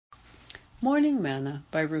Morning Manna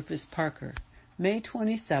by Rufus Parker, May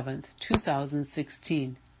 27,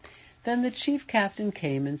 2016. Then the chief captain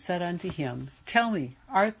came and said unto him, Tell me,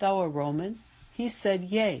 art thou a Roman? He said,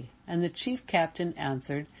 Yea. And the chief captain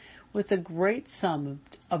answered, With a great sum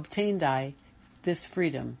obtained I this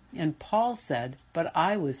freedom. And Paul said, But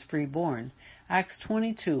I was freeborn. Acts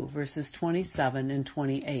 22, verses 27 and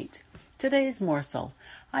 28. Today's morsel.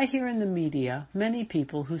 I hear in the media many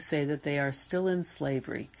people who say that they are still in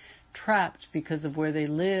slavery, trapped because of where they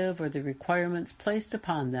live or the requirements placed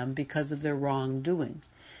upon them because of their wrongdoing.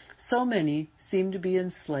 So many seem to be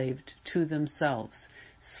enslaved to themselves.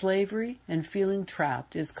 Slavery and feeling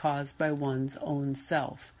trapped is caused by one's own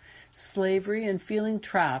self. Slavery and feeling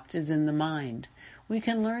trapped is in the mind. We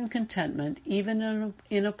can learn contentment even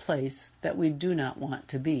in a place that we do not want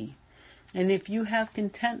to be. And if you have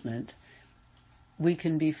contentment, we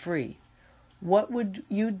can be free. What would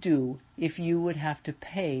you do if you would have to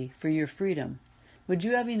pay for your freedom? Would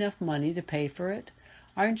you have enough money to pay for it?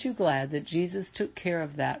 Aren't you glad that Jesus took care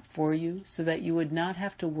of that for you so that you would not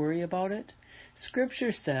have to worry about it?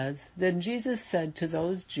 Scripture says, Then Jesus said to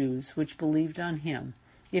those Jews which believed on him,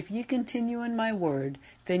 If ye continue in my word,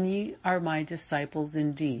 then ye are my disciples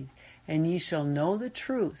indeed, and ye shall know the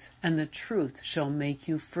truth, and the truth shall make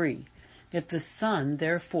you free. If the Son,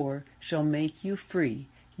 therefore, shall make you free,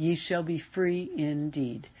 ye shall be free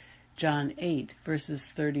indeed. John 8, verses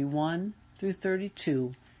 31 through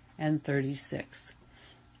 32 and 36.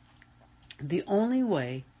 The only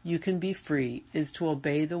way you can be free is to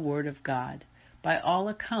obey the word of God. By all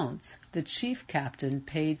accounts, the chief captain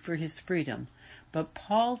paid for his freedom, but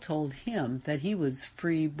Paul told him that he was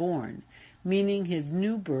free-born, meaning his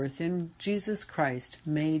new birth in Jesus Christ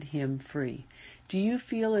made him free. Do you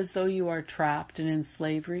feel as though you are trapped and in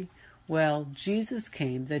slavery? Well, Jesus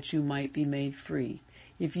came that you might be made free.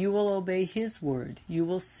 If you will obey his word, you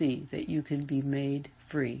will see that you can be made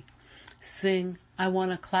free. Sing, I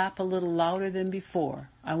want to clap a little louder than before.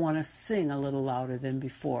 I want to sing a little louder than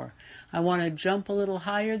before. I want to jump a little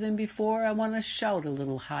higher than before. I want to shout a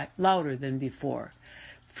little louder than before.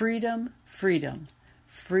 Freedom, freedom,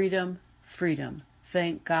 freedom, freedom.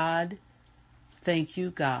 Thank God. Thank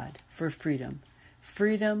you, God, for freedom.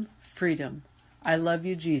 Freedom, freedom. I love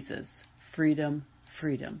you, Jesus. Freedom,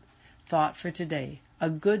 freedom. Thought for today. A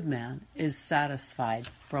good man is satisfied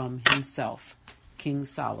from himself. King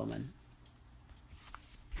Solomon.